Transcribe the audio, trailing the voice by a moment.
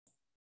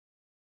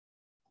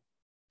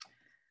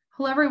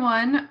Hello,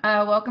 everyone.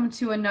 Welcome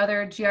to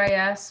another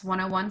GIS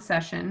 101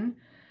 session.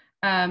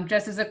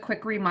 Just as a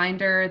quick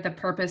reminder, the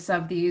purpose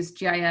of these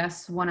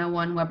GIS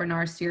 101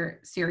 webinar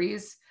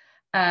series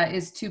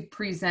is to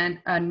present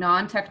a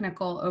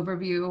non-technical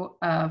overview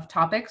of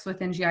topics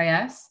within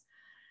GIS.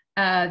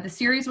 The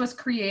series was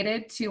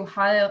created to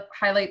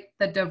highlight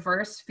the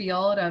diverse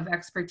field of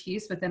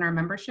expertise within our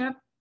membership.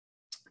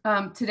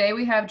 Today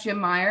we have Jim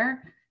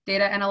Meyer,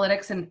 Data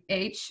Analytics and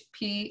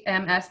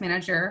HPMS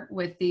Manager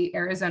with the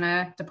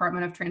Arizona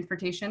Department of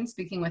Transportation,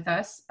 speaking with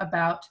us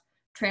about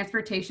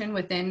transportation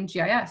within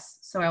GIS.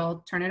 So I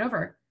will turn it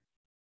over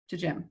to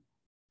Jim.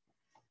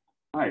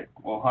 Hi.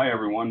 Well, hi,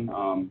 everyone.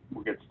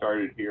 We'll get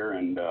started here.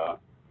 And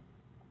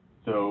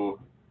so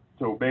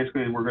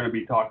basically, we're going to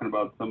be talking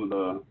about some of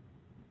the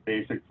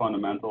basic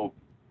fundamental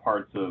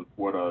parts of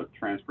what a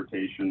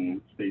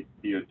transportation state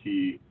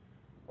DOT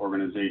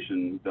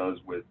organization does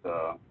with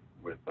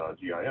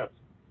GIS.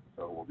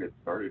 So we'll get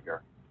started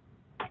here.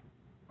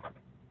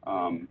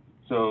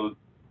 So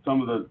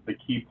some of the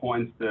key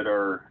points that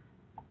are,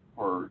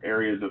 or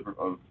areas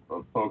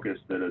of focus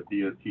that a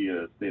DOT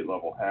at a state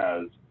level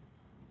has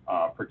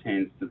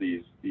pertains to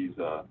these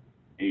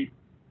 8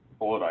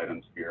 bullet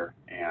items here.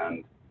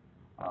 And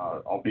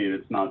albeit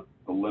it's not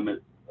the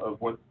limit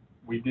of what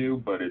we do,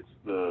 but it's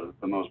the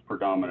most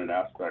predominant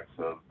aspects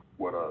of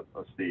what a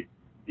state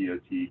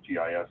DOT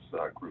GIS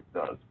group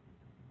does.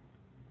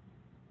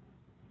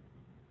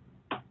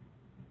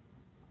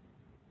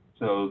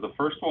 So the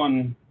first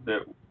one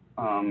that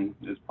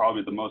is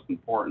probably the most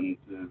important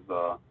is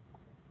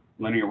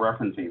linear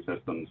referencing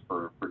systems.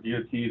 For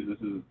DOTs, this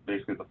is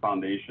basically the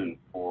foundation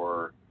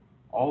for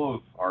all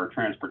of our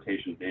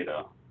transportation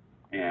data.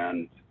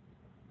 And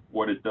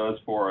what it does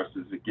for us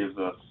is it gives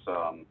us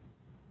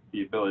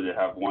the ability to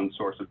have one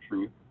source of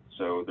truth.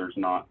 So there's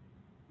not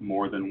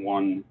more than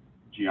one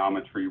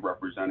geometry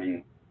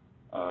representing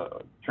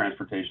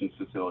transportation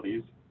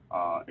facilities.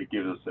 It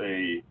gives us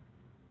a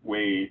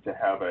way to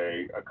have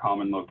a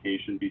common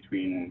location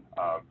between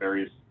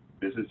various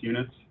business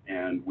units,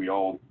 and we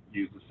all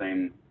use the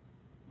same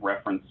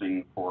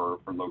referencing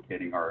for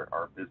locating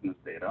our business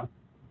data.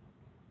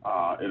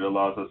 It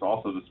allows us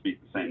also to speak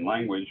the same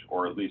language,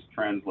 or at least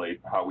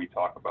translate how we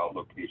talk about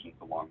locations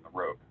along the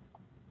road.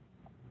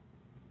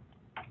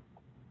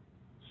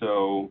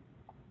 So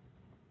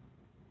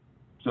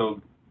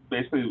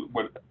basically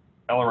what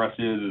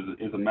LRS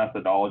is a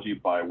methodology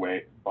by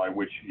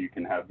which you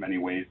can have many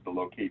ways to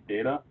locate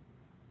data.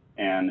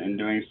 And in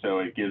doing so,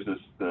 it gives us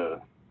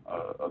the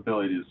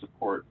ability to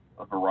support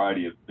a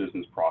variety of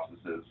business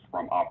processes,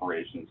 from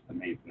operations to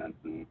maintenance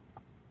and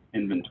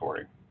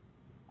inventory.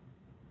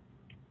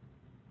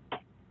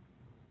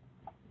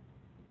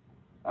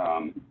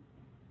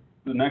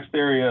 The next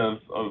area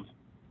of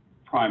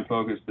prime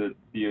focus that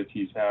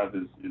DOTs have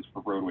is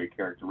for roadway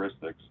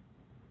characteristics.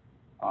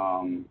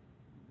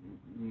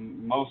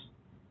 Most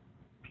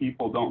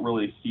people don't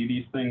really see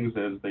these things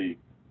as they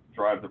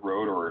drive the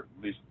road, or at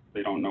least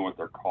they don't know what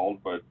they're called.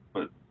 But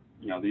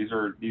you know, these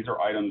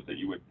are items that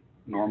you would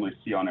normally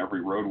see on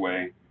every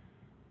roadway,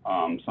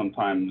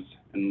 sometimes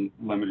in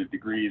limited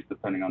degrees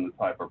depending on the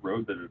type of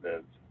road that it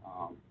is.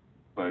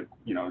 But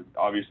you know,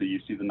 obviously you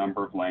see the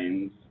number of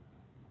lanes,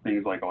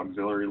 things like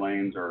auxiliary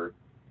lanes or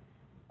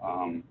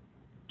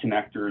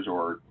connectors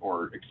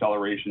or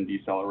acceleration,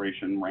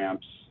 deceleration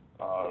ramps,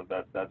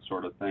 that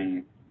sort of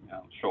thing. You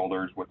know,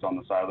 shoulders, what's on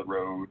the side of the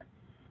road,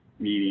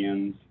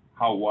 medians,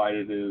 how wide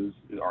it is,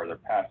 are there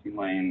passing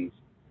lanes,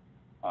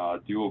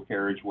 dual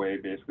carriageway,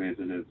 basically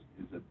is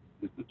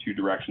the two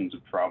directions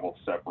of travel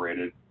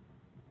separated.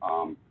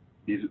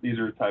 These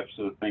are the types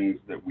of things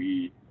that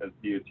we as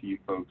DOT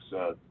folks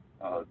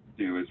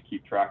do, is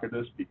keep track of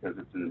this, because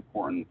it's an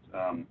important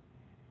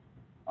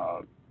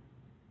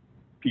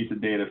piece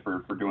of data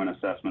for doing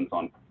assessments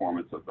on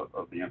performance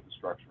of the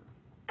infrastructure.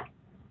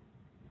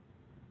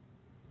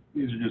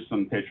 These are just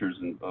some pictures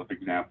of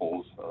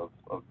examples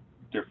of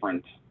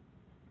different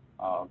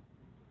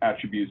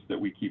attributes that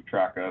we keep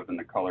track of, and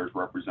the colors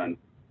represent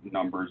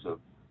numbers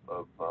of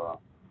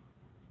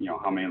you know,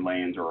 how many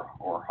lanes or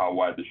how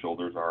wide the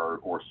shoulders are,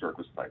 or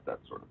surface type, that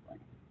sort of thing.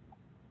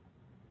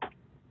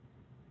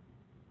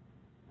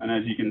 And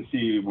as you can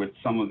see, with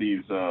some of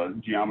these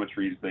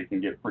geometries, they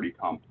can get pretty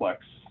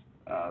complex.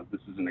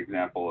 This is an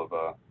example of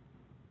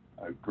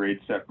a grade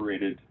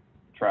separated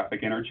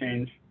traffic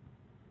interchange.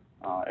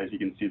 As you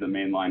can see, the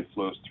main line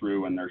flows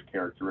through, and there's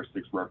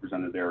characteristics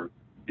represented there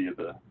via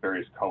the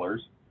various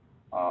colors,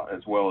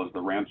 as well as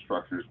the ramp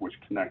structures which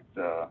connect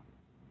a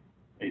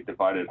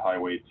divided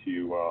highway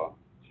to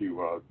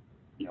you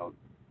know,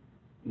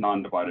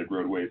 non-divided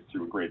roadways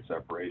through a grade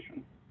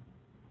separation.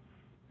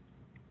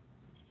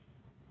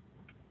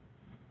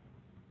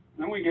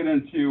 Then we get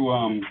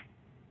into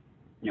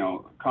you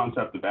know,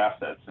 concept of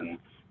assets, and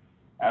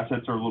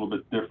assets are a little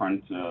bit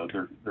different.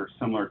 They're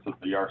similar to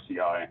the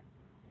RCI,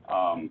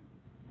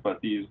 but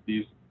these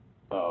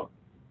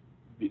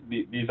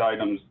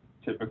items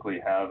typically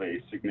have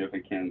a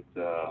significant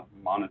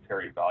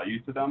monetary value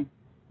to them,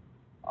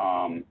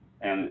 and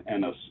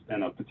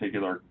a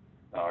particular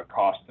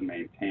cost to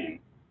maintain.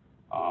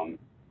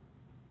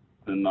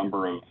 The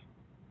number of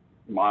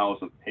miles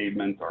of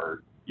pavement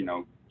are,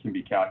 can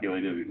be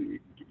calculated.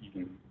 You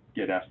can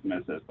get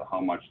estimates as to how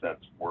much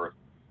that's worth.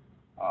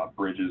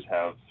 Bridges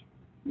have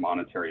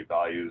monetary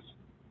values.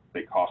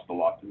 They cost a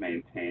lot to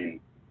maintain.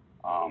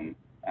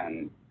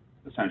 And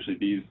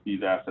essentially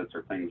these assets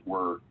are things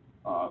we're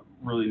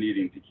really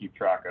needing to keep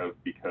track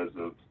of because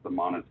of the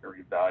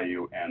monetary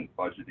value and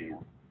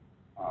budgeting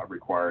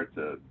required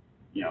to,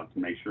 to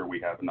make sure we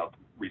have enough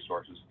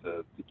resources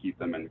to keep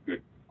them in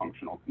good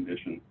functional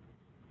condition.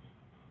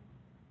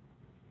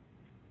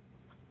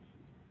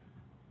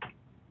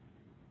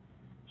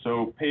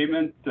 So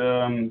pavement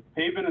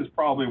is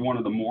probably one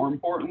of the more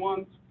important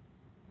ones,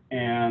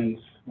 and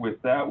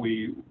with that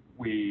we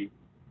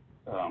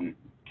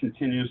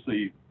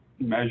continuously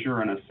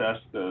measure and assess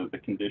the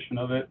condition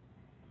of it.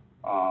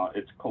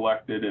 It's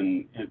collected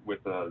with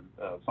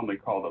something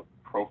called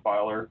a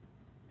profiler,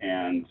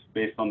 and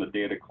based on the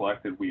data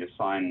collected, we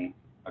assign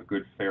a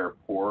good, fair,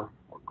 poor,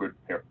 or good,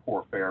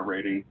 poor, fair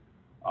rating,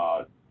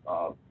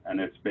 and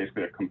it's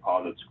basically a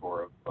composite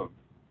score of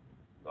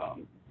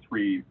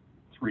three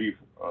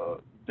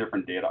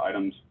different data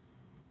items.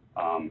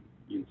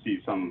 You can see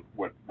some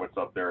what's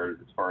up there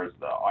as far as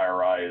the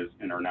IRI is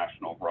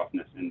International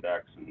Roughness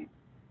Index, and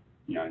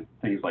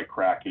things like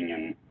cracking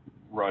and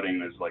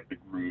rutting is like the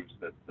grooves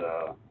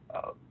that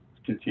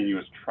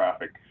continuous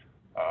traffic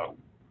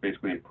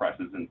basically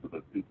impresses into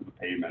the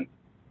pavement,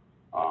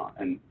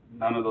 and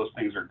none of those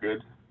things are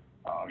good.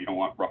 You don't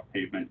want rough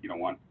pavement, you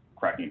don't want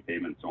cracking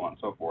pavement, so on and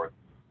so forth.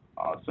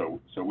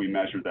 So we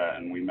measure that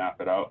and we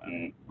map it out,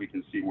 and we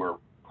can see where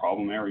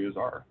problem areas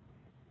are.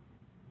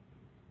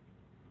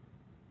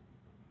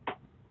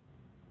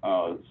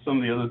 Some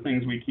of the other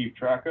things we keep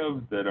track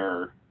of that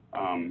are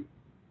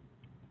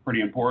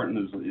pretty important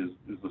is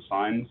the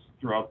signs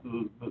throughout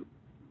the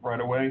right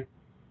of way.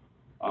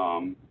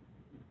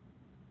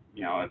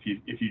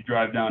 If you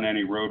drive down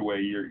any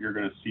roadway, you're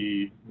going to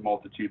see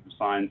multitudes of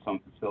signs. Some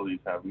facilities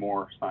have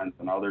more signs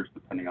than others,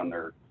 depending on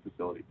their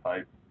facility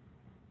type.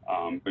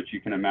 But you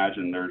can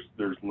imagine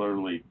there's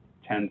literally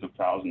tens of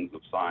thousands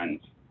of signs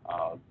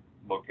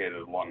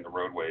located along the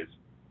roadways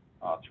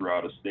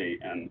throughout a state,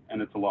 and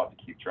it's a lot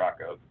to keep track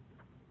of.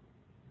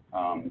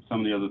 Some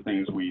of the other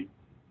things we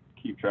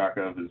keep track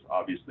of is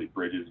obviously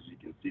bridges, as you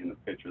can see in the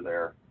picture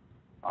there,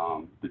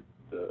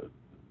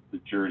 the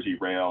Jersey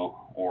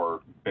rail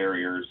or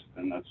barriers,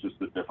 and that's just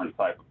a different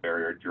type of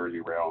barrier, Jersey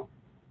rail.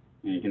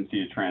 And you can see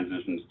it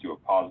transitions to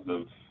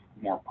a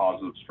more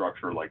positive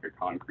structure like a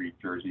concrete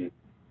Jersey,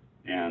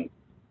 and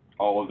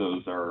all of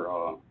those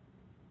are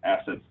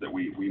assets that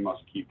we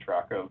must keep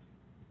track of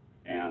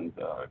and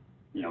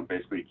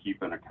basically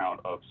keep an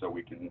account of, so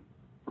we can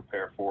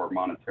prepare for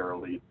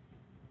monetarily,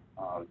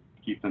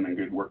 keep them in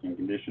good working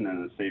condition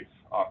and a safe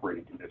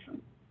operating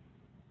condition.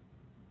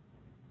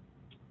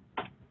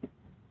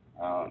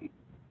 A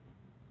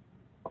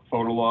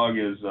photo log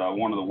is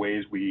one of the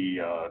ways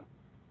we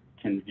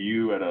can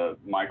view at a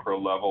micro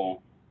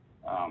level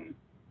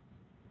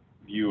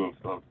view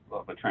of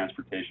a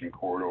transportation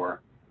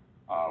corridor.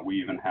 We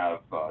even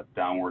have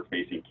downward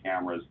facing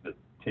cameras that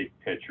take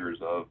pictures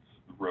of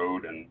the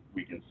road, and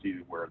we can see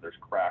where there's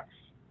cracks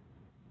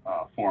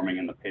forming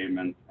in the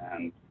pavement,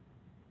 and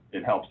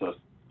it helps us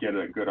get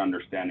a good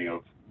understanding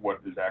of what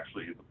is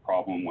actually the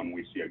problem when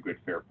we see a good,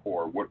 fair,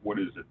 poor. What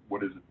is it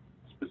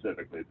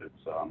specifically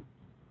that's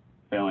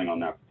failing on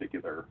that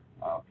particular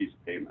piece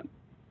of pavement.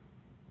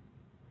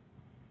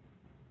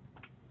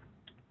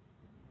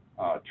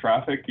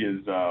 Traffic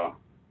is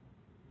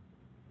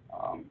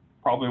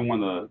probably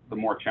one of the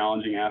more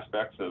challenging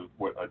aspects of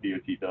what a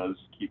DOT does,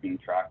 keeping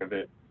track of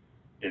it.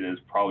 It is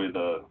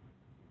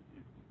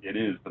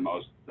the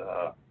most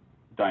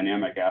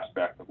dynamic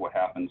aspect of what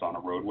happens on a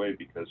roadway,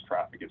 because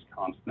traffic is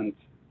constant,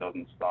 it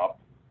doesn't stop.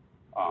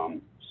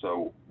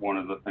 So one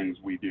of the things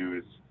we do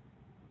is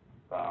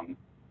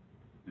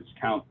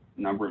count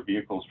the number of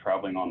vehicles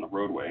traveling on the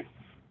roadway,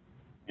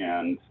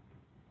 and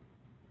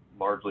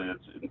largely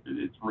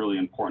it's really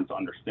important to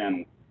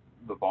understand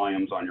the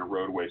volumes on your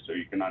roadway so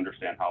you can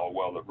understand how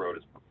well the road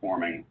is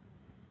performing.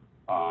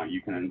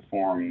 You can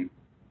inform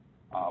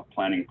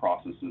planning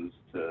processes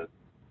to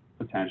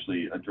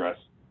potentially address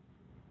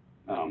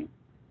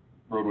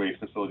roadway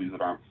facilities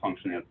that aren't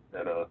functioning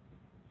at a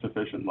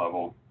sufficient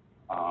level.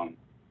 And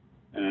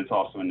it's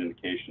also an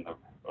indication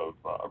of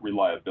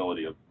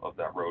reliability of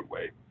that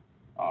roadway.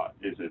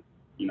 Is it,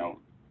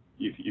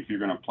 if you're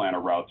going to plan a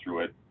route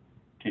through it,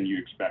 can you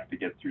expect to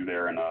get through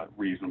there in a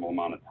reasonable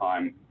amount of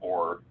time,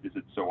 or is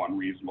it so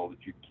unreasonable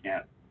that you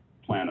can't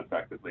plan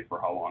effectively for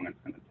how long it's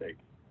going to take?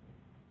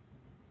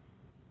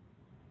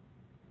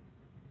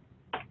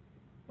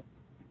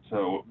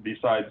 So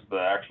besides the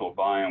actual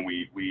volume,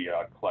 we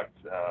collect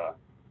the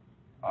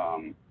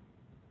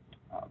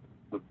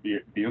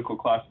vehicle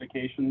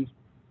classifications,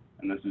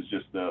 and this is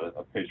just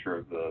a picture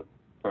of the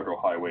Federal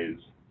Highways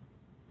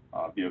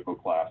vehicle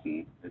class,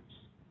 and it's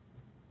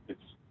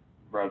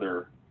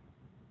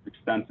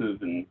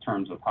extensive in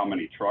terms of how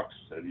many trucks.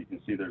 As you can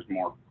see, there's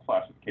more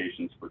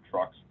classifications for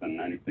trucks than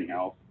anything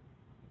else.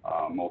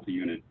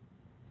 Multi-unit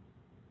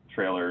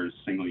trailers,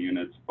 single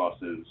units,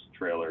 buses,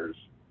 trailers,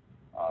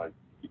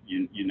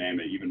 you name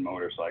it, even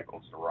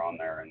motorcycles are on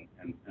there.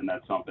 And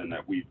that's something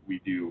that we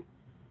do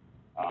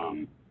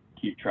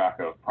keep track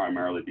of,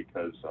 primarily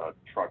because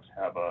trucks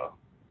have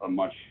a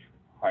much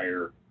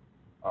higher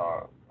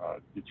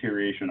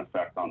deterioration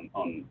effect on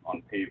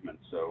pavement.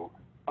 So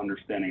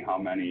understanding how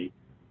many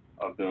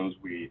of those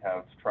we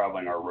have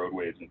traveling our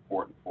roadway is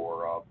important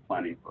for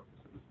planning purposes.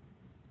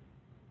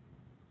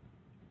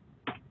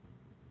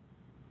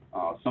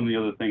 Some of the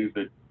other things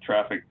that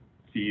traffic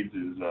feeds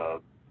is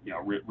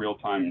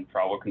real-time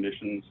travel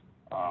conditions.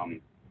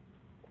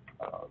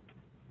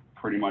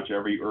 Pretty much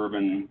every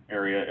urban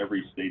area,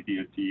 every state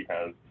DOT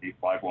has a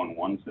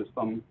 511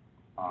 system.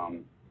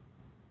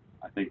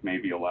 I think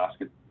maybe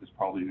Alaska is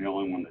probably the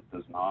only one that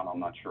does not. I'm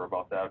not sure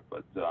about that,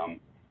 but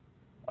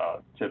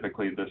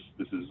typically this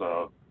is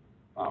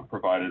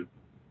provided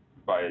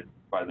by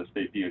the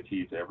state DOT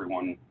to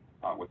everyone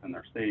within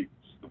their states.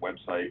 The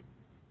website.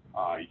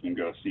 You can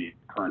go see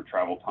current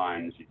travel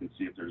times. You can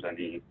see if there's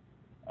any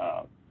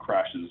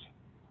crashes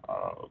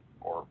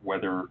or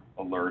weather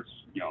alerts,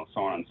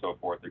 so on and so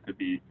forth. There could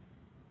be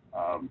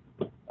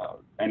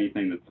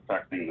anything that's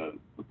affecting the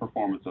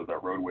performance of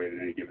that roadway at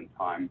any given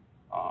time.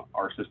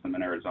 Our system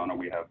in Arizona,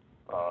 we have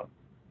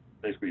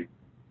basically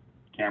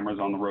cameras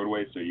on the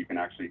roadway, so you can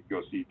actually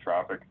go see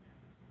traffic,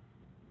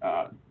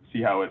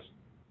 see how it's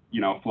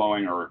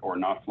flowing or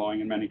not flowing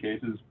in many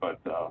cases.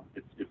 But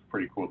it's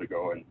pretty cool to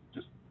go and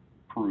just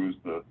peruse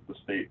the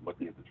state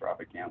looking at the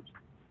traffic cams.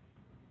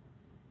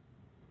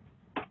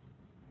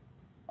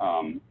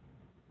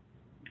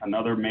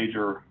 Another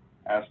major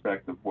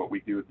aspect of what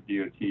we do at the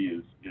DOT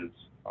is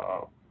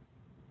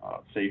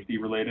safety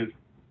related,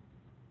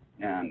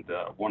 and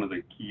one of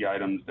the key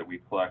items that we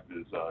collect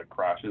is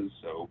crashes.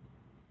 So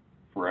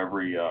for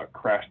every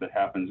crash that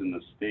happens in the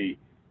state,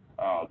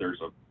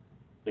 there's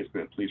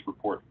basically a police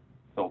report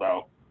filled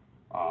out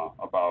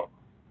about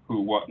who,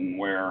 what, and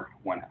where,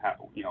 when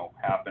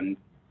happened,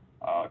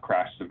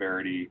 crash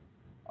severity.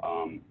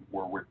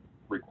 We're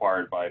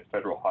required by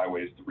federal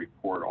highways to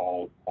report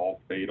all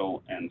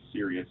fatal and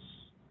serious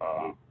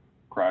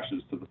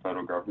crashes to the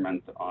federal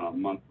government on a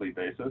monthly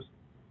basis,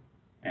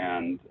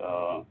 and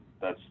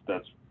that's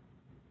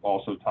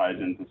also ties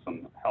into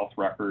some health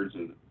records.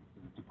 The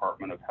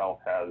Department of Health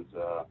has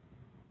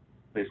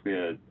basically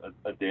a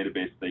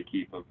database they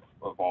keep of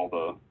all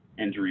the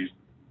injuries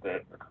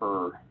that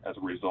occur as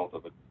a result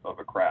of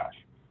a crash,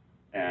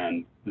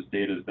 and this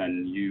data is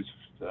then used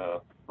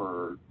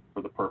for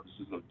the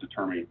purposes of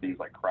determining things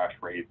like crash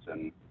rates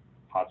and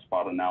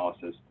hotspot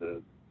analysis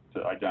to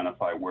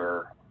identify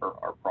where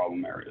our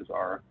problem areas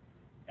are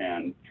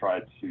and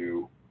try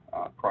to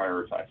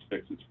prioritize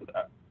fixes for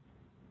that.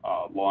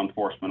 Law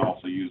enforcement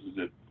also uses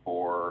it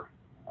for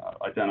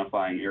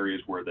identifying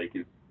areas where they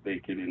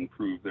could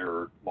improve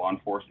their law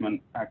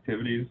enforcement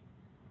activities.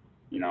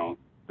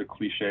 The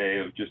cliche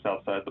of just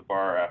outside the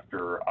bar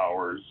after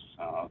hours,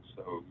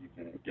 so you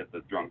can get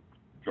the drunk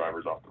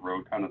drivers off the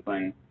road kind of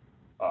thing.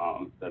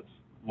 That's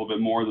a little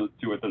bit more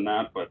to it than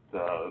that, but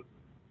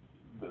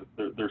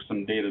there's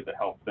some data to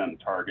help them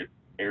target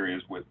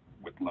areas with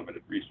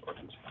limited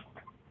resources.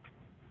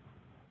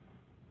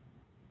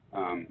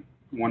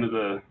 One of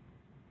the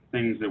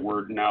things that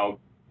we're now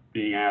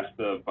being asked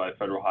of by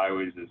federal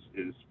highways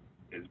is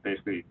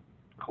basically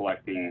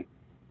collecting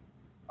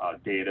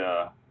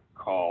data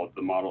called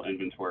the Model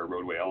Inventory of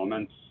Roadway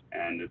Elements,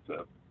 and it's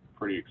a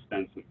pretty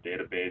extensive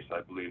database.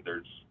 I believe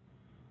there's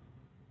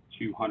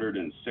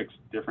 206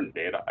 different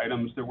data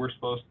items that we're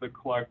supposed to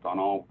collect on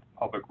all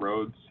public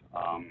roads.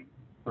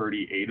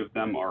 38 of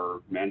them are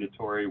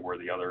mandatory, where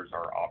the others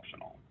are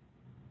optional.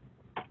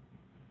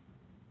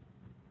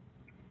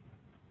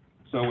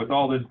 So with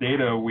all this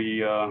data, we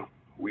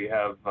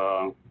have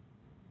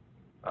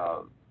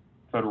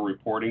federal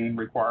reporting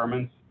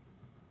requirements.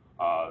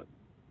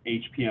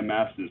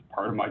 HPMS is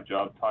part of my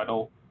job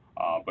title,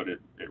 but it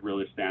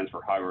really stands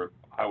for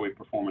Highway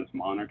Performance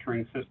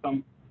Monitoring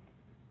System.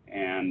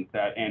 And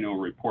that annual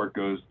report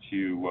goes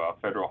to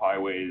federal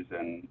highways,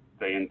 and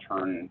they in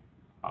turn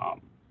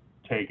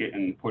take it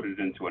and put it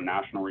into a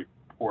national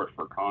report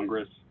for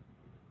Congress.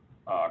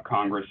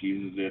 Congress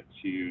uses it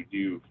to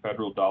do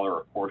federal dollar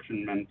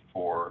apportionment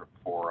for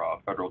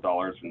federal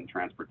dollars in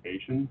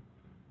transportation.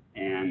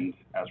 And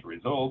as a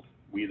result,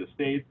 we, the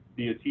state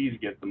DOTs,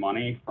 get the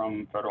money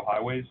from federal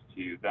highways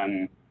to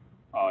then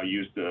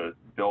use to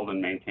build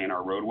and maintain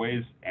our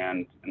roadways.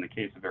 And in the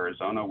case of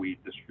Arizona, we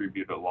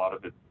distribute a lot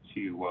of it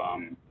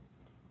to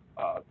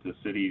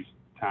cities,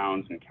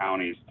 towns, and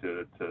counties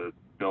to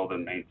build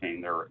and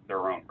maintain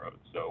their own roads.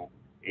 So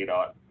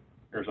ADOT,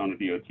 Arizona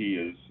DOT,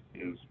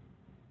 is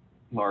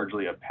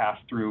largely a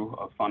pass-through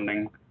of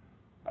funding.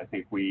 I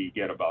think we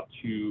get about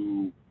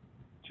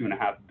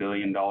 $2.5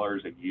 billion a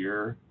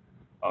year,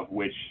 of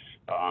which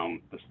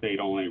the state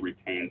only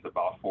retains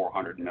about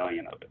 400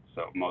 million of it.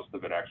 So most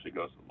of it actually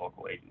goes to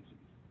local agencies.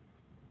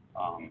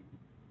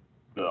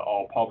 the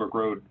all public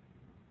road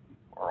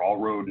or all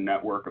road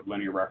network of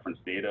linear reference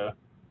data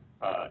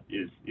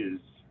is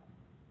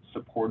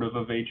supportive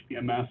of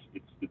HPMS.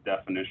 It's the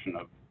definition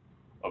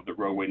of the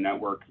roadway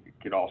network. It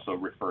could also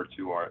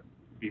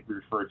be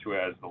referred to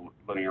as the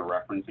linear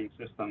referencing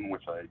system,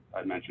 which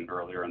I mentioned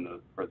earlier in the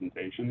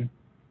presentation.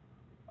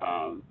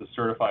 The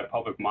certified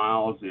public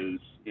miles is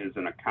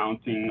an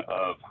accounting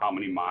of how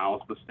many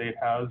miles the state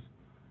has,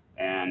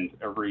 and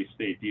every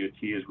state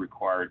DOT is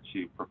required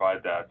to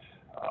provide that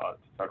to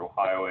federal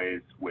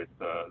highways with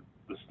the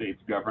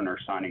state's governor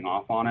signing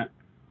off on it,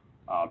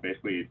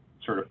 basically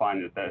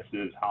certifying that this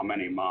is how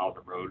many miles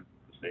of road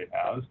the state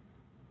has.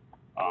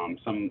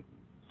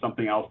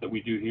 Something else that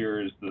we do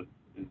here is the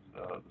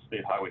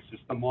state highway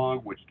system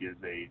log, which gives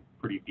a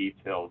pretty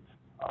detailed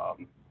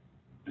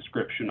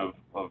description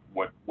of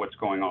what's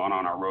going on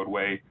our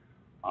roadway.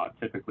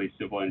 Typically,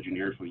 civil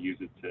engineers will use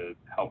it to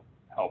help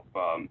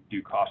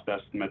do cost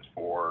estimates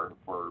for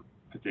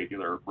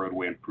particular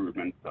roadway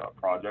improvement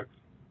projects.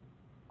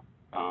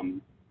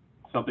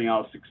 Something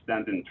else,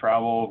 extend and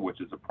travel,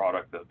 which is a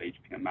product of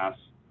HPMS,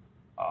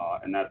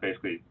 and that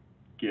basically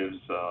gives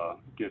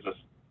us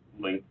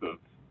length of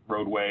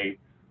roadway,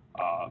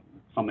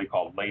 something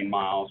called lane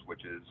miles,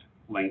 which is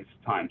length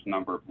times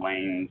number of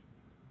lanes,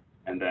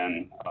 and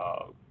then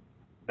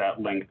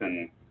that length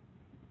in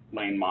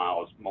lane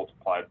miles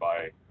multiplied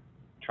by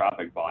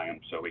traffic volume,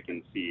 so we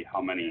can see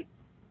how many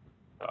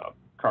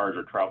cars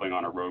are traveling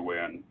on a roadway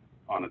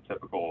on a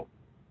typical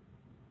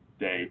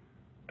day.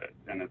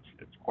 And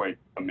it's quite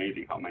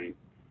amazing how many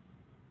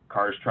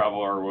cars travel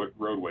our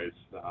roadways.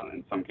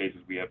 In some cases,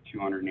 we have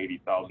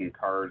 280,000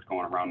 cars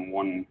going around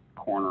one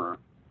corner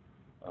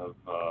of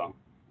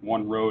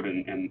one road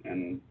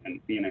in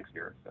Phoenix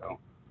here. So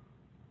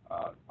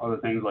other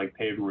things like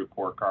pavement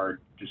report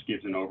card just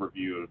gives an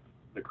overview of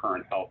the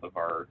current health of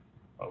our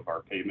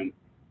pavement.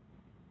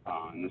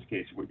 In this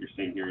case, what you're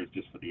seeing here is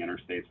just for the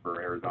interstates for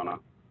Arizona.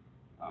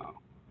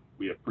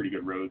 We have pretty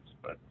good roads,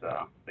 but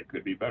they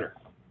could be better.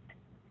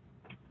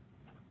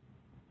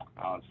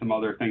 Some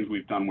other things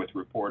we've done with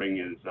reporting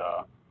is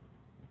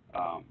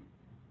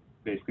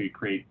basically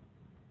create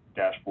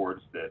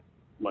dashboards that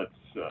lets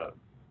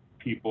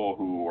people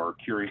who are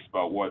curious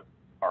about what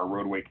our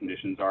roadway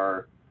conditions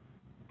are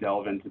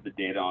delve into the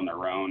data on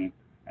their own,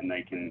 and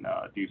they can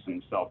do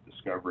some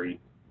self-discovery.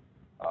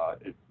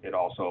 It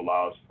also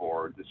allows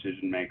for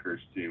decision makers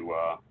to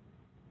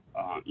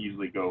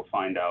easily go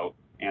find out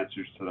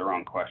answers to their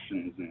own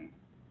questions and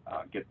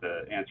get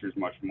the answers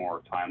much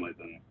more timely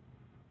than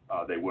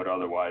they would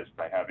otherwise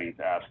by having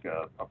to ask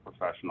a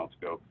professional to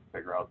go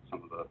figure out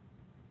some of the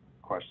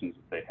questions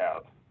that they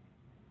have.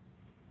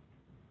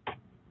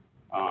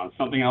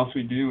 Something else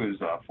we do is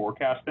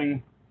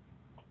forecasting.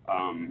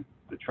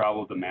 The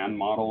travel demand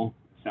model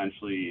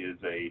essentially is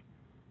a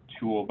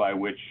tool by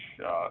which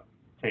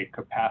take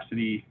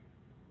capacity,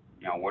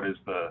 what is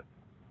the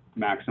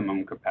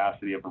maximum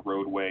capacity of a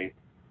roadway,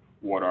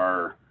 what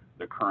are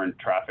the current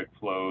traffic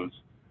flows,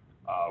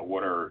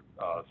 what are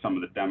some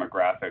of the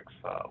demographics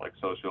like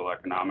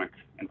socioeconomic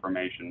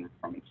information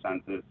from the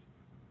census.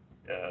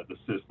 The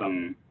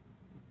system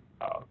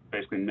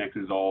basically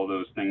mixes all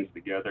those things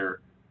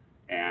together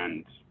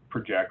and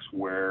projects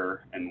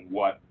where and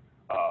what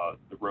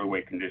the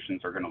roadway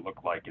conditions are going to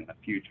look like in the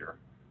future.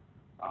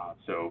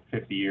 So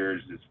 50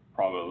 years is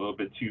probably a little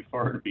bit too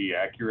far to be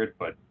accurate,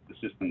 but the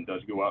system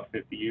does go out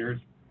 50 years.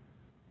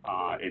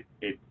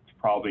 It's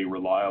probably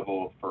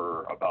reliable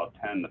for about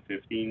 10 to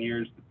 15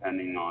 years,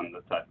 depending on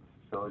the type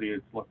of facility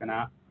it's looking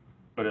at,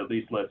 but at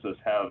least lets us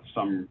have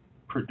some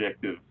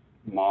predictive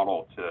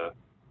model to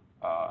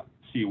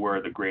see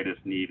where the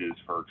greatest need is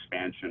for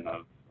expansion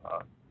of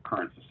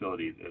current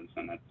facilities is,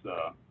 and it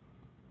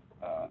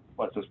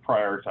lets us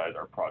prioritize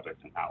our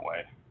projects in that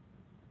way.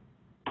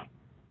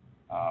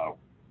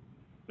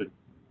 The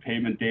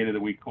pavement data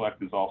that we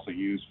collect is also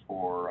used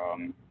for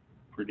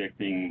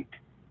predicting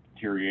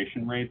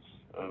deterioration rates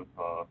of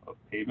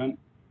pavement.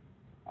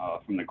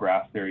 From the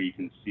graph there, you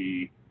can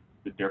see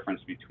the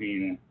difference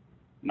between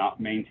not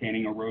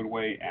maintaining a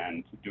roadway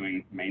and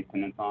doing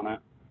maintenance on it,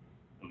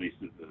 at least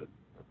as a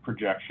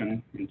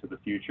projection into the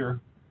future.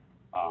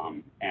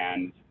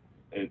 And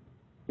it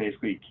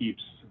basically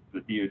keeps the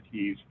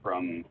DOTs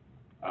from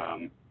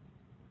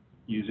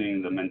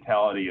using the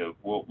mentality of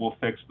we'll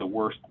fix the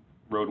worst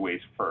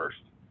roadways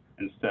first,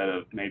 instead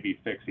of maybe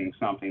fixing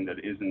something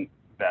that isn't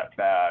that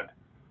bad,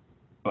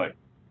 but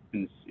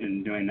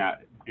in doing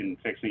that, in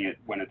fixing it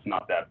when it's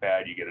not that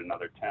bad, you get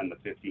another 10 to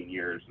 15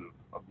 years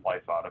of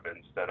life out of it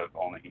instead of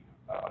only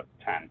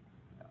 10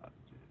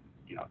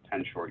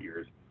 short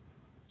years.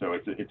 So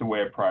it's a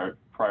way of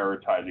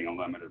prioritizing a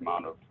limited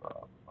amount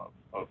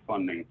of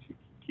funding to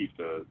keep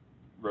the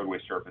roadway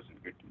surface in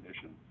good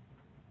condition.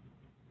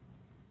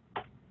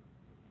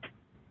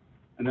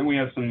 And then we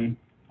have some,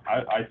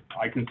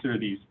 I consider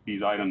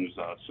these items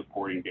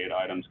supporting data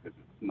items because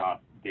it's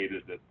not data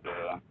that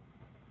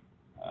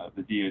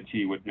the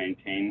DOT would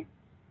maintain.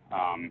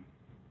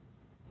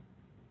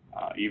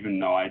 Even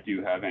though I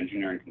do have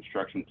engineering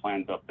construction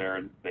plans up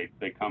there,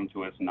 they come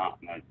to us not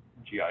in a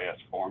GIS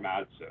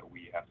format, so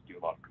we have to do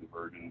a lot of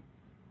conversion.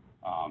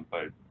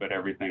 But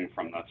everything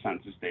from the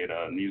census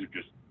data, and these are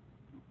just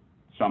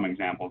some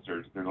examples.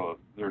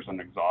 There's an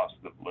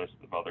exhaustive list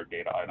of other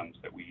data items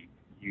that we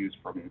use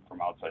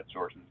from outside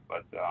sources,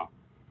 but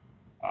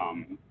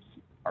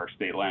our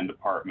state land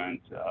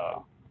department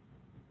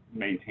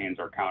maintains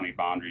our county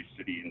boundaries,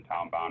 city and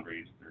town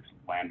boundaries. There's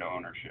land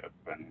ownership,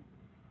 and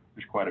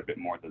there's quite a bit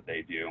more that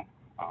they do.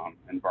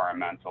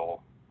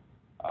 Environmental,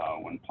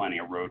 when planning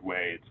a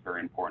roadway, it's very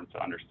important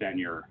to understand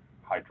your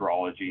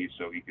hydrology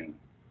so you can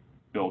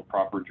build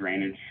proper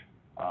drainage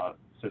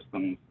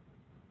systems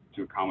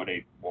to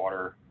accommodate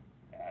water.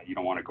 You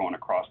don't want it going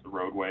across the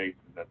roadway.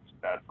 That's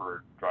bad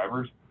for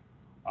drivers.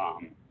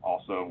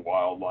 Also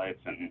wildlife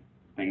and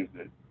things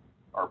that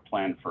are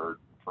planned for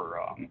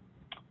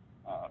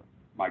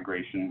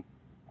migration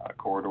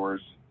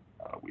corridors.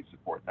 We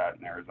support that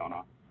in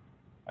Arizona.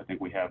 I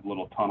think we have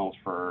little tunnels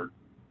for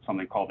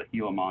something called the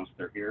Gila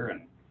monster here,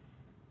 and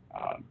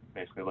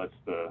basically lets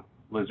the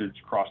lizards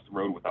cross the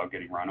road without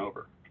getting run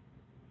over.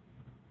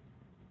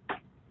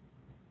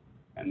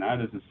 And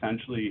that is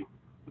essentially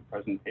the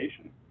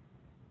presentation.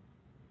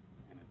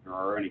 And if there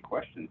are any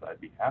questions, I'd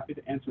be happy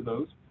to answer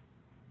those.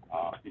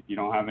 If you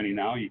don't have any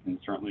now, you can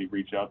certainly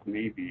reach out to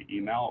me via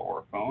email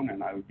or phone,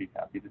 and I would be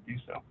happy to do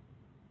so.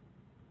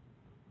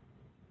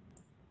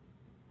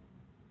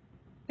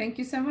 Thank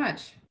you so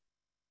much.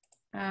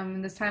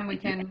 This time we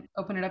can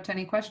open it up to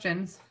any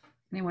questions.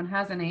 Anyone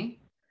has any?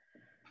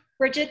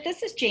 Bridget,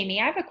 this is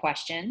Jamie. I have a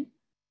question.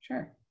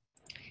 Sure.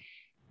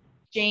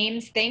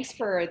 James, thanks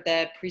for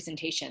the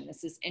presentation.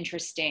 This is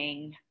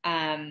interesting.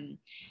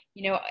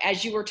 You know,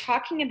 as you were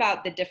talking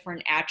about the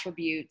different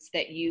attributes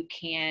that you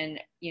can,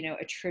 you know,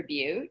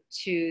 attribute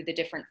to the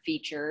different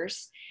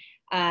features,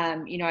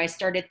 you know, I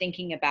started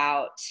thinking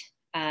about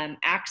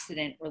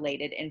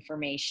accident-related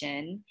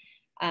information.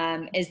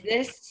 Is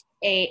this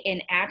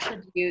an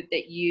attribute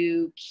that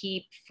you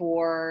keep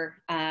for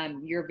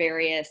your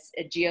various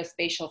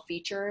geospatial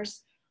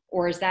features,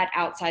 or is that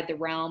outside the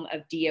realm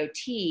of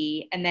DOT?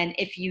 And then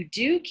if you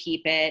do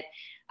keep it,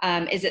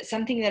 is it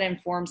something that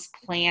informs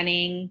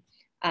planning,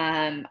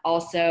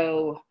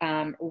 also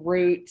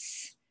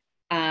routes,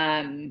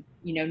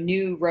 you know,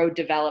 new road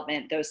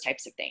development, those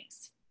types of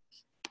things?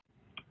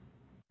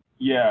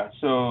 Yeah,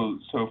 so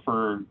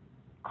for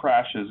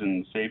crashes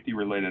and safety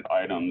related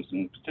items,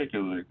 and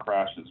particularly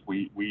crashes,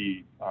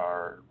 we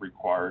are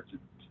required to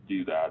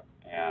do that.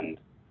 And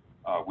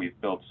we've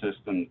built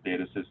systems,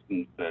 data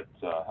systems that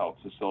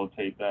help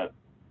facilitate that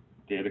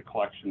data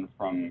collection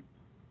from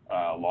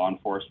law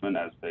enforcement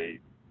as they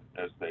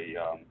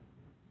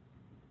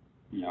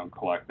you know,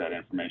 collect that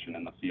information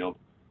in the field.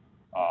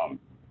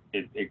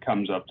 It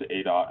comes up to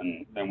ADOT,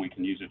 and then we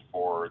can use it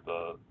for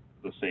the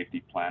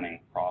safety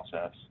planning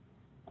process,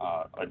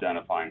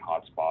 identifying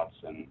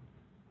hotspots, and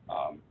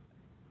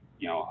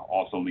you know,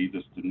 also leads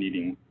us to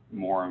needing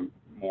more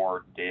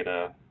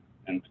data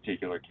in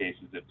particular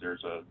cases if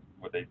there's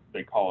what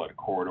they call it a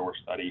corridor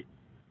study,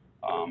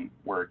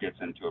 where it gets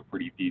into a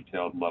pretty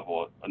detailed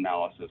level of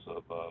analysis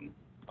of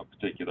a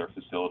particular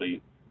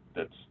facility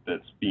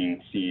that's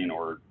being seen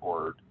or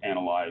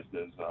analyzed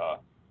as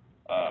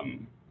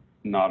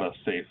not a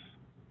safe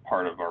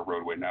part of our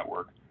roadway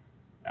network.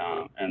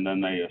 And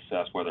then they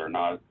assess whether or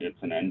not it's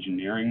an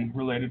engineering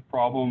related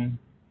problem,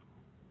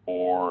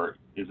 or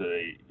is it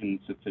a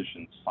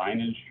insufficient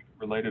signage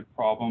related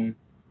problem,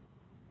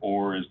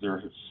 or is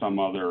there some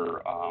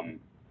other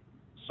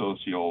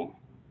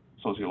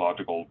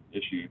sociological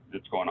issue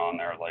that's going on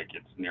there, like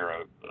it's near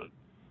I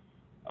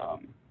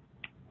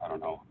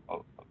don't know,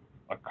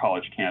 a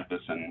college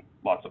campus and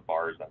lots of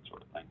bars, that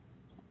sort of thing.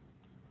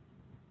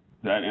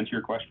 Does that answer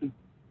your question?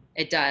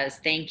 It does.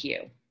 Thank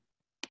you.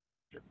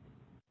 Sure.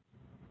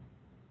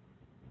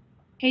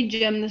 Hey,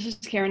 Jim, this is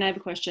Karen. I have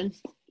a question.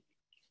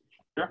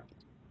 Sure.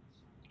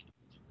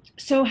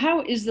 So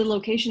how is the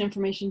location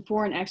information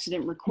for an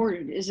accident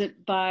recorded? Is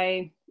it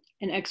by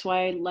an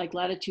XY, like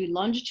latitude,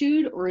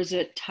 longitude, or is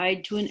it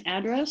tied to an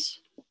address?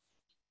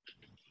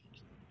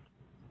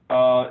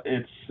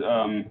 It's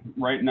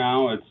right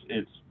now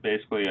it's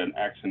basically an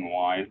X and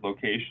Y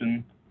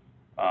location.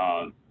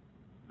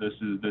 This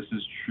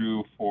is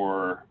true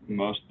for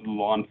most of the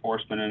law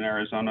enforcement in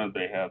Arizona.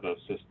 They have a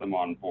system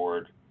on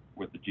board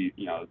with the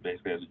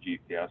basically as a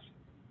GPS,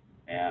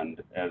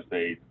 and as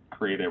they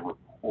create a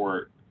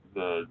report,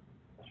 the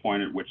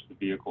point at which the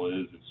vehicle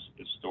is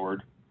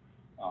stored,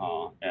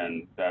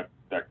 and that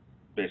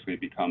basically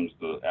becomes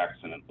the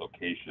accident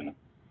location.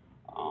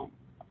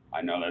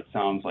 I know that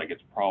sounds like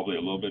it's probably a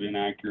little bit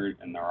inaccurate,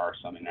 and there are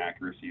some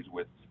inaccuracies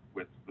with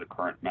the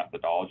current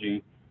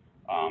methodology,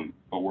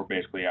 but we're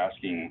basically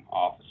asking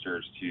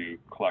officers to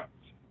collect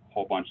a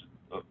whole bunch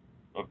of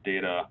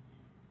data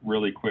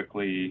really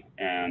quickly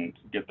and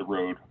get the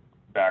road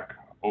back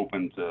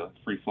open to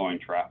free-flowing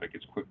traffic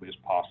as quickly as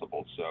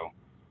possible. So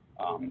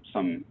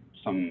some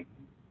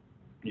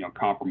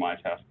compromise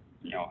has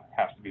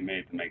to be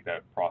made to make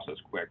that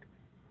process quick.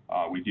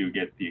 We do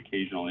get the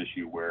occasional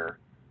issue where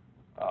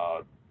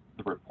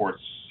the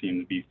reports seem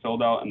to be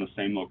filled out in the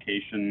same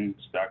location,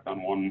 stacked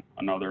on one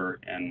another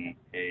in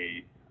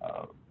a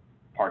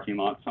parking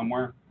lot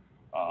somewhere.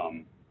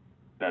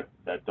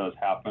 That does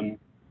happen.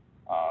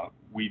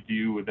 We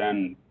do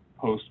then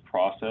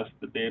post-process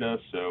the data,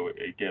 so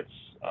it gets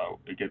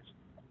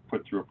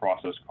put through a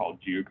process called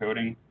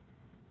geocoding,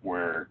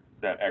 where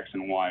that X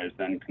and Y is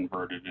then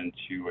converted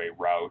into a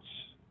route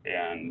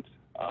and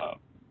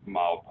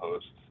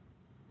milepost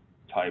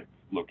type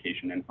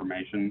location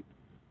information.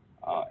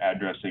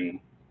 Addressing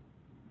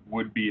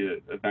would be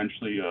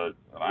eventually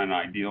an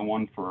ideal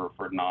one for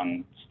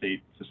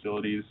non-state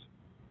facilities,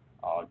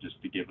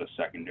 just to give a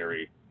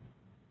secondary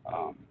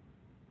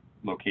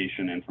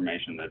location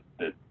information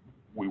that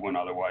we wouldn't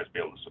otherwise be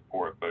able to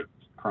support, but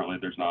currently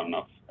there's not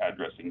enough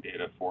addressing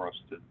data for us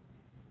to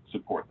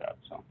support that.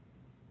 So.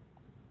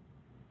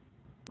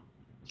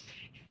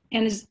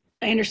 And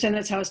I understand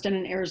that's how it's done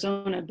in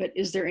Arizona, but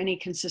is there any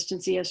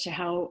consistency as to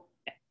how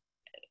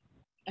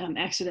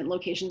accident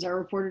locations are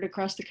reported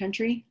across the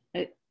country?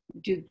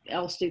 Do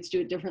all states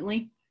do it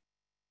differently?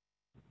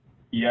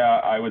 Yeah,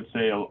 I would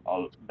say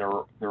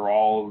they're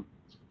all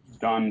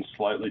done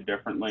slightly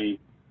differently.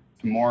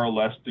 To more or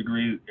less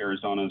degree,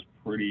 Arizona is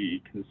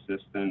pretty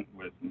consistent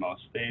with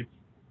most states.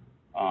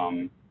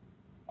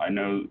 I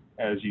know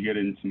as you get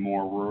into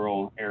more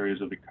rural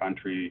areas of the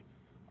country,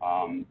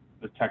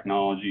 the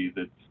technology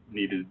that's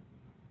needed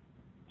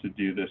to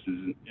do this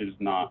it's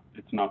not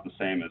the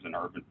same as an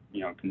urban,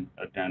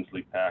 a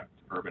densely packed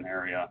urban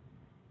area.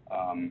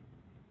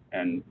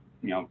 And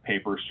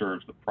paper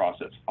serves the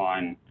process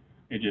fine.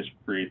 It just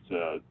creates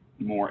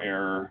more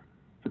error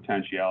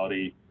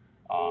potentiality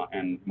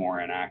and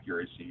more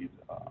inaccuracies.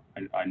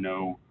 I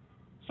know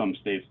some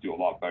states do a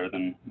lot better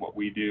than what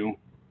we do.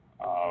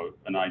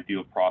 An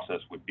ideal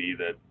process would be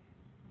that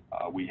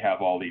we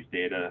have all these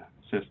data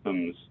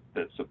systems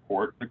that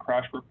support the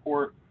crash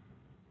report,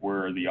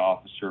 where the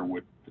officer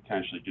would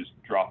potentially just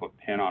drop a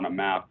pin on a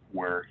map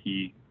where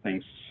he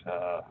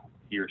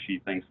or she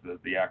thinks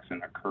that the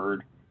accident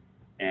occurred,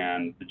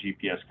 and the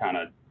GPS kind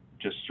of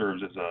just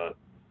serves as a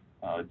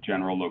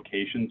general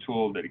location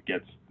tool that it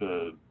gets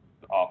the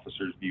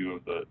officer's view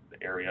of the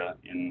area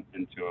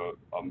into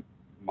a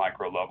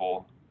micro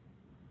level,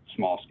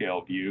 small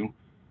scale view,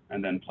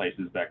 and then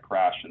places that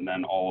crash, and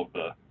then all of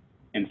the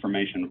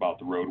information about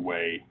the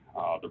roadway,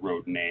 the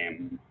road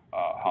name,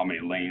 how many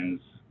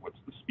lanes, what's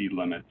the speed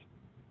limit,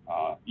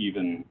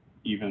 even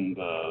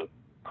the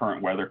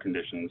current weather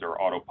conditions are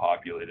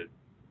auto-populated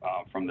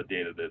from the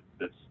data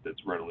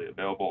that's readily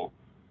available.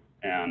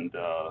 And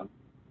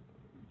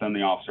then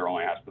the officer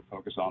only has to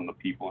focus on the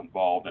people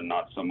involved and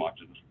not so much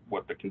as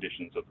what the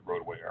conditions of the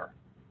roadway are.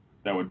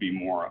 That would be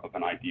more of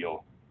an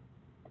ideal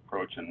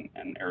approach,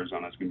 and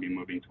Arizona is going to be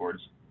moving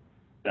towards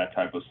that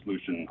type of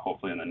solution,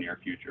 hopefully in the near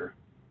future.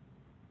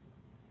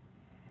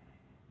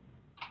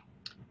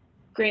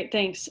 Great,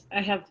 thanks.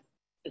 I have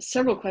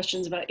several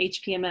questions about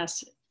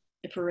HPMS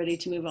if we're ready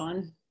to move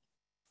on.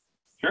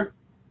 Sure.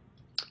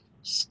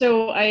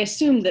 So I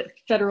assume that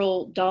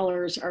federal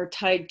dollars are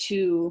tied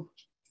to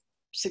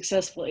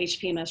successful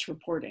HPMS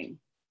reporting.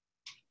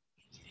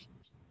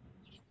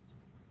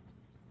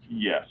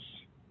 Yes.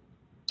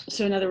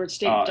 So in other words,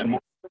 states in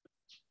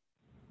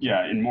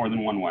more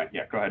than one way.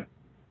 Yeah, go ahead.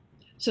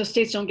 So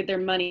states don't get their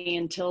money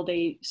until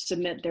they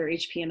submit their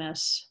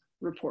HPMS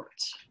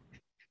reports.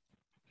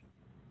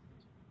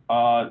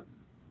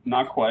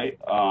 Not quite.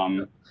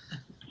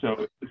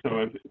 So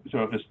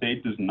if a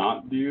state does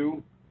not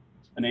do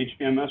an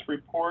HPMS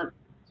report,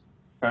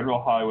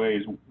 federal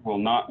highways will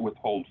not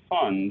withhold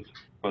funds,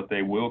 but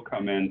they will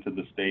come into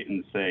the state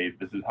and say,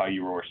 this is how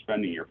you are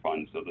spending your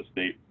funds. So the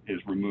state is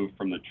removed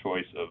from the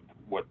choice of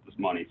what this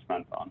money is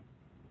spent on.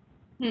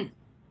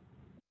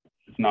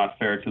 It's not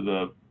fair to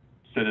the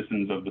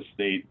citizens of the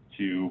state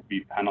to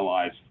be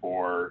penalized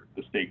for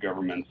the state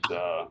government's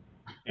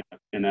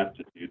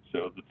ineptitude.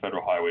 So the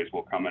federal highways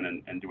will come in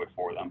and do it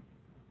for them.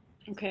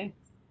 Okay.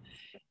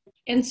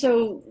 And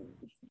so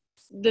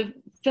the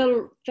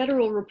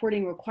federal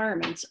reporting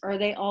requirements, are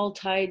they all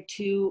tied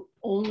to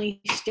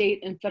only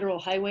state and federal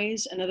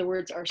highways? In other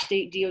words, are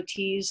state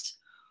DOTs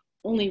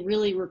only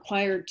really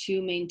required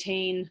to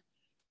maintain,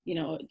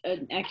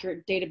 an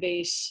accurate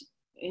database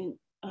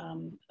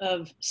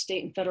of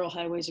state and federal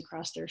highways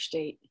across their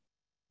state?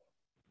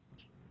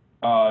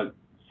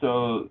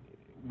 So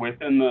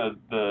within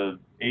the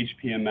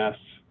HPMS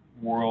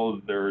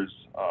world, there's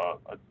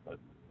a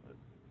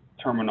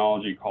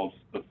terminology called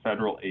the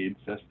federal aid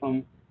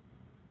system.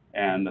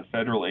 And the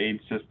federal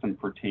aid system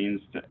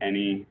pertains to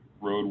any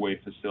roadway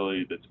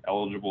facility that's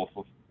eligible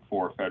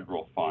for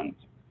federal funds.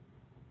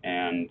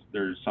 And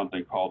there's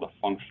something called a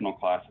functional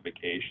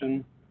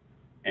classification.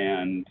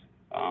 And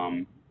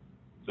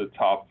the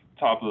top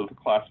of the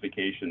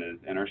classification is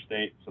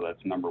interstate. So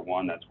that's number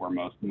one. That's where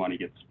most money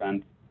gets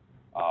spent.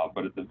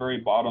 But at the very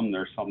bottom,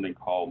 there's something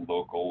called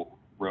local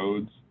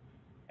roads.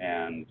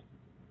 And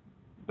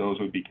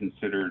those would be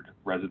considered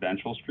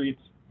residential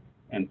streets.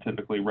 And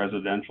typically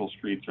residential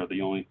streets are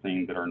the only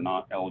thing that are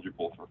not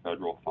eligible for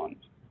federal funds.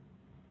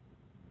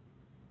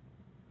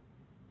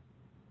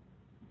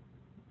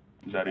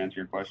 Does that answer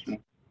your question?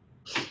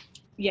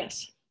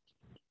 Yes.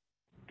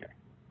 Okay.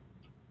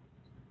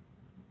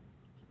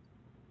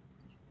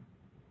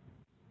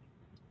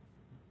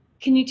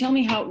 Can you tell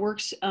me how it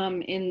works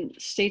in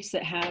states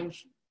that have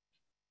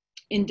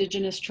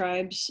indigenous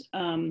tribes?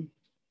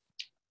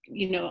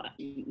 You know,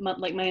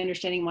 like my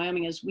understanding in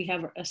Wyoming is we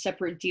have a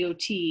separate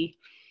DOT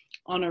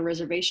on our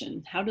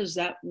reservation. How does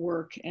that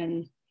work,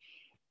 and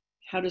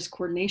how does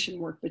coordination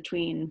work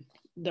between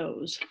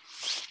those?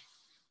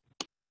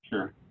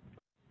 Sure.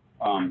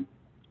 Pardon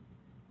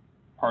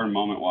a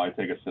moment while I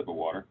take a sip of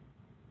water.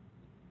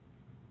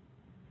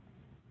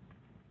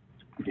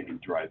 I'm getting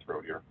dry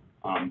throat here.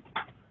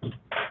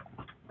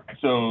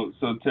 So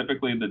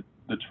typically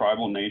the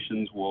tribal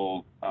nations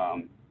will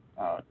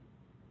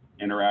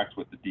interact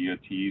with the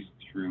DOTs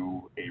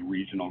through a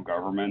regional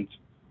government,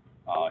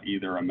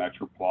 either a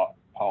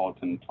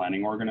metropolitan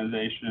planning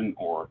organization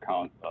or a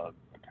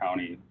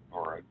county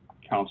or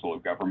a council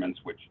of governments,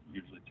 which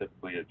usually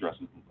typically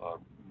addresses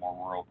more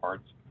rural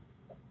parts.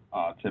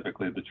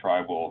 Typically the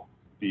tribe will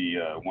be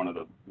one of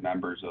the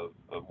members of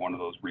one of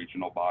those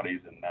regional bodies,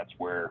 and that's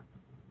where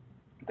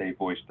they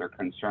voice their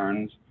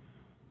concerns.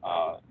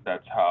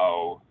 That's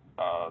how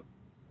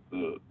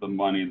the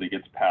money that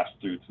gets passed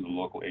through to the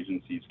local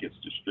agencies gets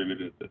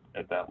distributed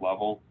at that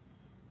level.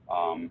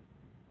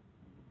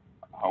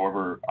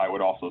 However, I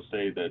would also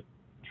say that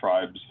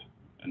tribes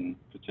in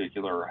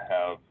particular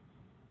have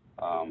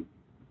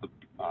the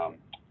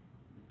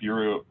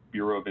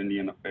Bureau of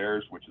Indian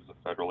Affairs, which is a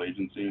federal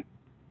agency,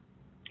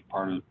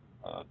 part of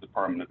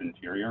Department of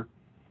Interior,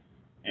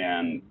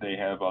 and they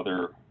have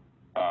other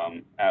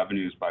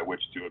avenues by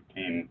which to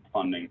obtain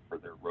funding for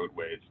their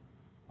roadways,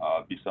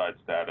 besides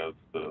that of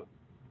the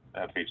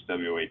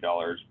FHWA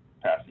dollars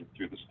passing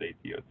through the state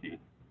DOT.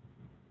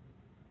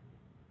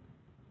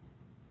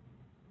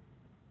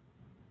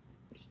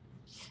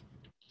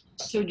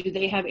 So do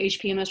they have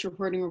HPMS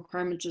reporting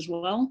requirements as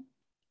well?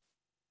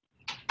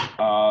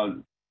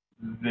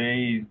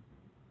 They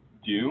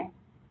do,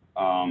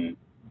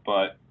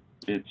 but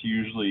it's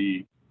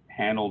usually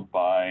handled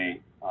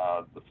by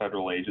the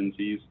federal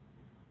agencies,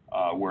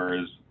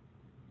 whereas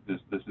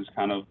this is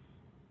kind of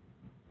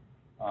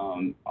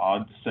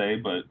odd to say,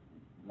 but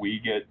we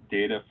get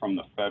data from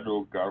the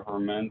federal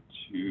government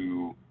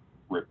to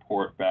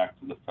report back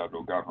to the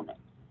federal government.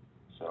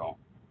 So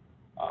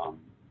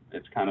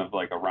it's kind of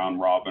like a round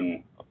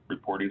robin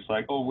reporting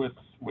cycle with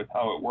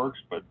how it works,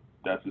 but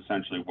that's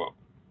essentially what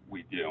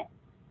we do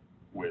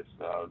with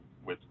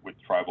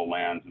tribal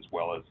lands, as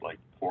well as like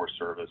Forest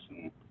Service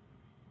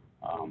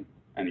and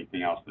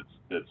anything else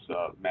that's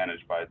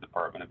managed by the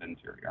Department of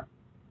Interior.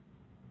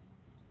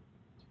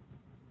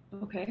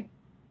 Okay.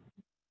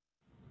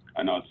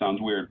 I know it sounds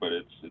weird, but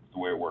it's the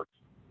way it works.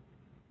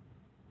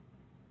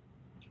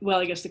 Well,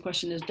 I guess the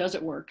question is, does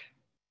it work?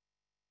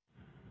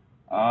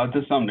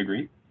 To some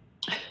degree,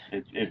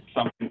 it's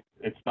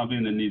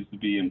something that needs to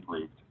be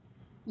improved.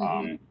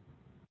 Mm-hmm.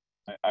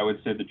 I would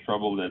say the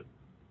trouble that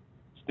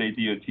state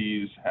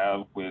DOTs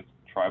have with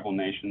tribal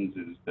nations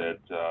is that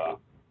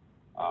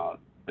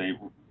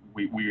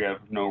we have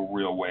no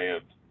real way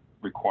of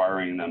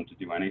requiring them to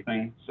do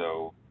anything.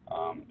 So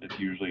it's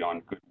usually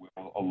on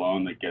goodwill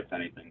alone that gets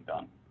anything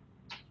done.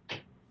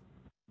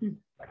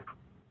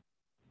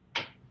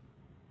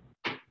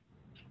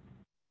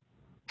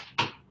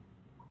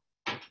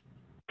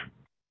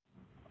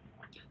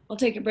 I'll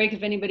take a break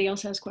if anybody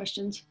else has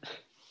questions.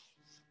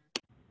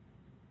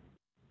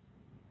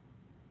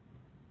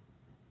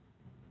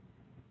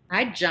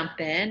 I'd jump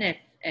in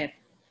if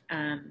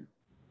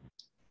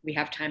we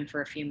have time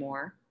for a few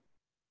more.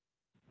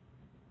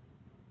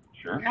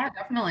 Sure. Yeah,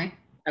 definitely.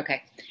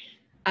 Okay.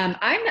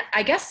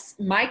 I guess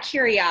my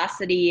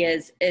curiosity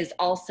is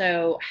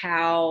also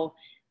how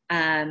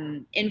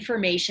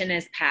information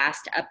is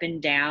passed up and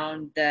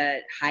down the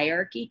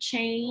hierarchy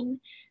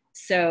chain.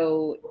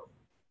 So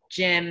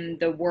Jim,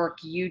 the work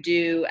you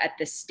do at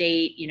the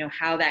state, you know,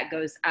 how that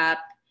goes up,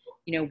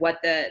 you know,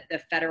 what the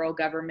federal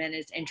government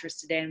is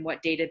interested in,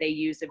 what data they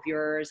use of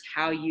yours,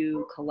 how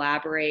you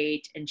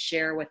collaborate and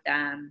share with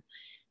them.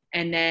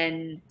 And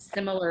then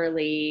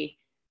similarly,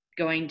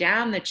 going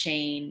down the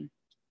chain,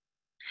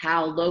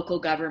 how local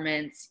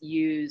governments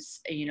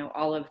use, you know,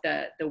 all of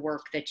the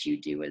work that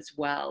you do as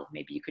well.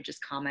 Maybe you could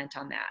just comment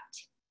on that.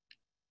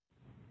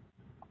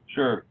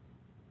 Sure.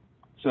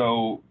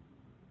 So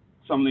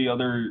some of the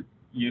other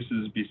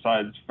uses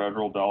besides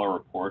federal dollar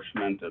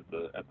apportionment at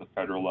the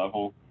federal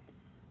level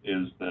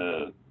is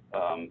the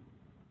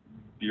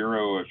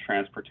Bureau of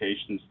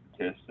Transportation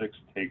Statistics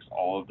takes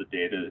all of the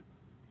data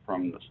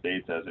from the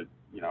states as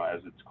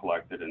it's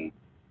collected, and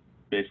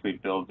basically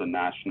builds a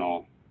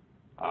national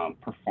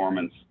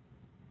performance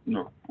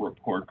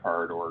report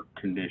card or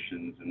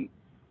conditions, and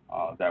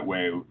that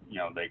way, you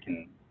know, they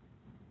can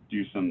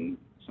do some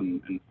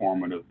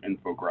informative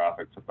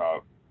infographics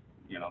about,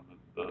 you know,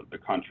 the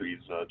country's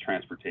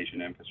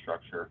transportation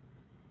infrastructure.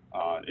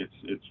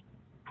 It's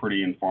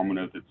pretty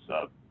informative. It's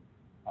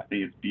I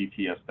think it's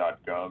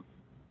bts.gov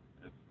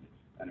if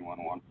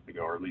anyone wants to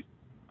go, or at least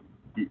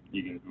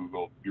you can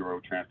Google Bureau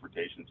of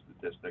Transportation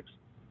Statistics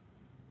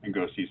and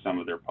go see some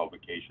of their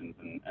publications,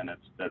 and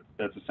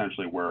that's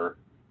essentially where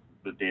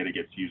the data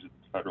gets used at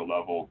the federal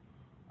level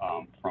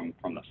from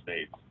the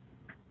states.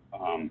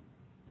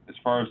 As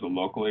far as the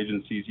local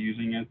agencies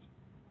using it,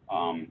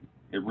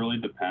 it really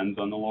depends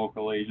on the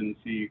local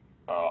agency.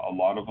 A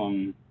lot of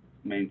them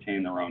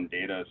maintain their own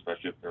data,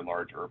 especially if they're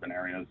large urban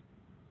areas.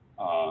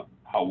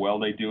 How well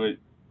they do it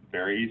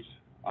varies.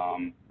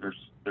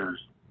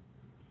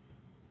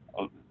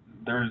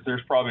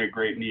 There's probably a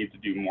great need to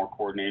do more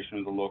coordination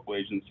with the local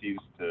agencies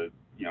to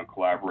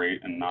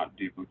collaborate and not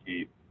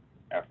duplicate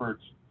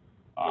efforts.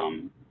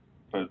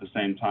 But at the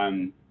same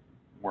time,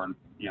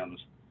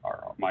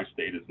 my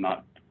state is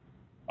not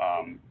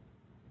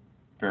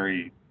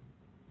very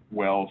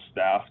well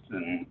staffed,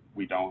 and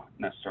we don't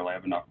necessarily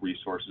have enough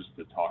resources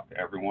to talk to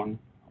everyone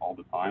all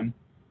the time.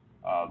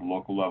 The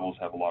local levels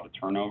have a lot of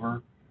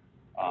turnover,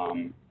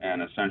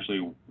 and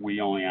essentially we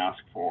only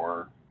ask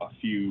for a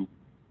few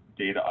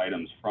data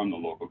items from the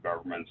local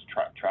governments,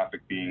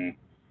 traffic being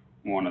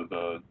one of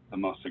the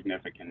most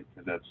significant,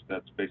 because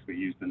that's basically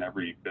used in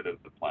every bit of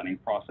the planning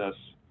process.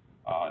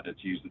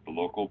 It's used at the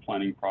local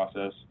planning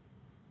process,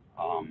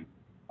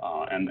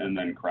 and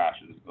then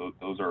crashes.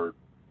 Those are,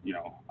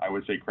 I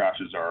would say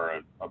crashes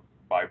are a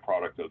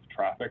byproduct of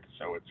traffic,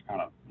 so it's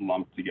kind of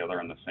lumped together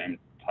in the same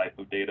type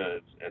of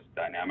data as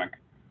dynamic.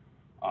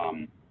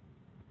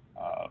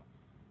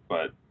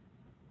 But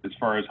as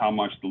far as how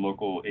much the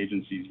local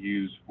agencies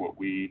use what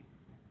we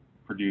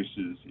produce,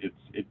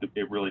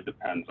 it really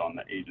depends on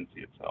the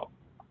agency itself.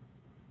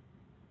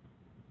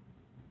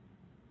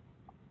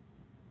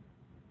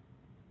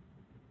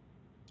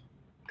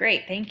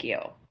 Great, thank you.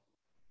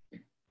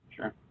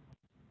 Sure.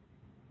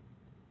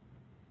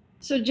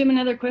 So Jim,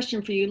 another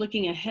question for you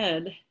looking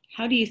ahead.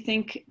 How do you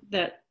think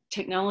that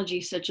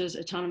technology such as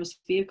autonomous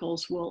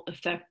vehicles will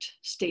affect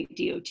state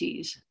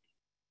DOTs?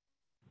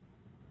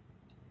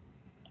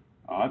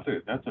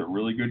 That's a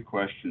really good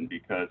question,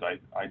 because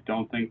I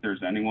don't think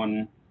there's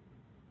anyone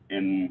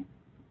in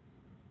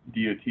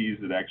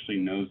DOTs that actually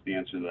knows the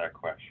answer to that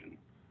question.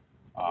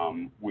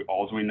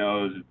 All we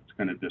know is it's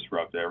going to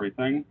disrupt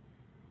everything.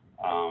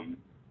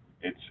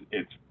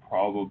 It's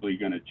probably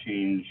going to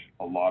change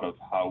a lot of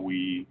how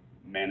we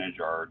manage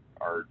our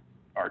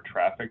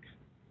traffic.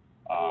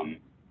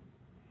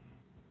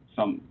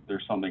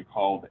 There's something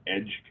called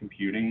edge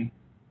computing,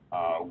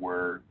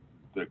 where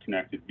the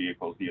connected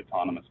vehicles, the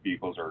autonomous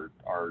vehicles,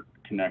 are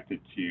connected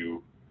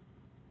to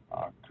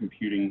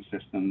computing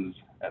systems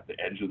at the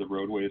edge of the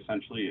roadway,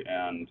 essentially.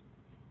 And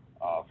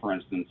for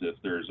instance, if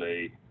there's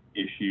a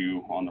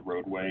issue on the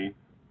roadway,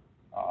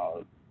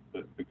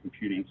 the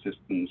computing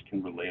systems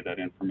can relay that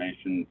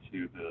information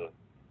to the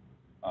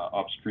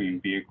upstream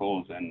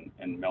vehicles in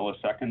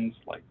milliseconds.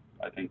 Like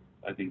I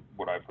think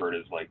what I've heard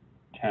is like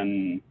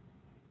 10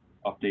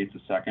 updates a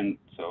second.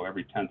 So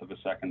every 10th of a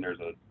second, there's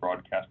a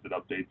broadcasted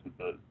update to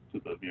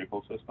the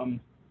vehicle system.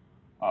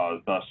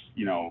 Thus,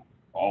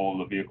 all of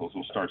the vehicles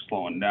will start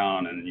slowing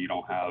down, and you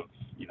don't have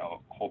a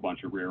whole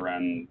bunch of rear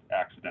end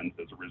accidents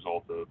as a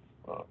result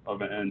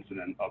of an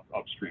incident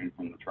upstream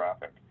from the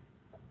traffic.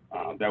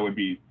 That would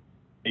be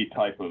a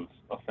type of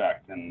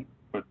effect,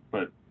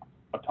 but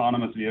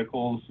autonomous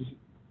vehicles,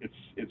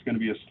 it's going to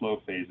be a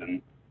slow phase,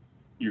 and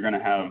you're going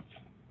to have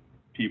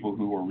people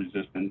who are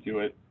resistant to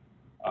it.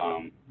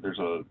 There's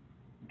a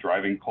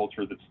driving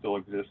culture that still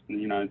exists in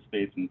the United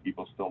States, and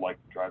people still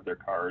like to drive their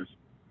cars,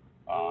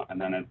 and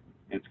then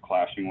it's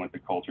clashing with the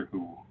culture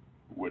who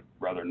would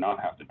rather not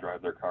have to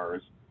drive their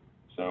cars.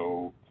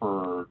 So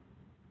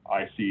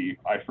I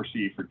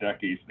foresee for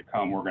decades to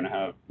come, we're going to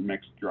have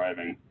mixed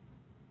driving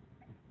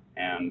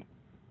and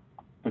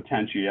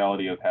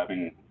potentiality of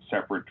having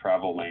separate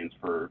travel lanes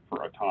for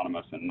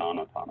autonomous and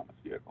non-autonomous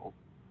vehicles.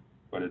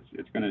 But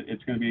it's going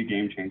to be a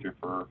game changer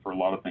for a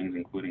lot of things,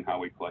 including how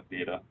we collect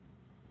data.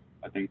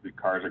 I think the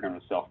cars are going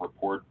to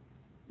self-report.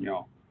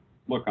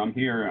 Look, I'm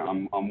here.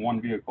 I'm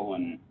one vehicle,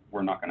 and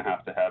we're not going to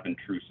have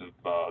intrusive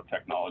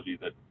technology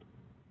that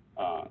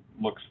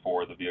looks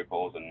for the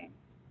vehicles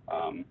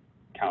and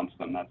counts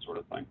them, that sort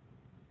of thing.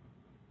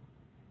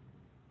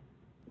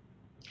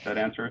 Does that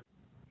answer it?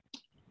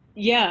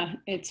 Yeah,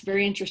 it's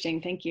very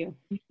interesting. Thank you.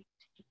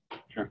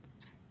 Sure.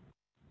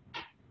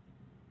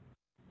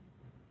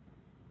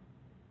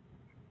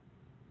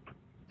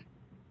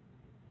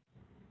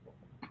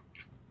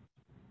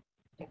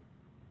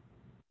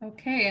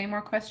 Okay, any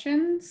more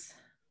questions?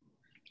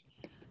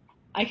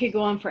 I could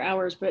go on for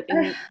hours, but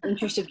in the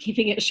interest of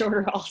keeping it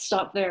shorter, I'll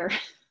stop there.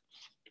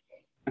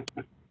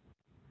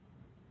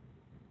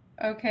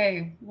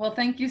 Okay, well,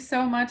 thank you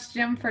so much,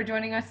 Jim, for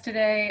joining us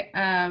today,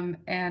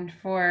 and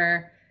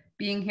for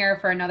being here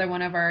for another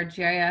one of our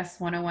GIS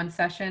 101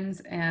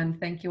 sessions. And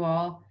thank you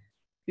all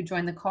who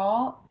joined the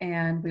call,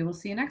 and we will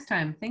see you next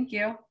time. Thank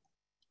you.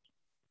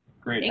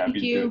 Great. Thank Happy to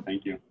do you. it.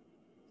 Thank you.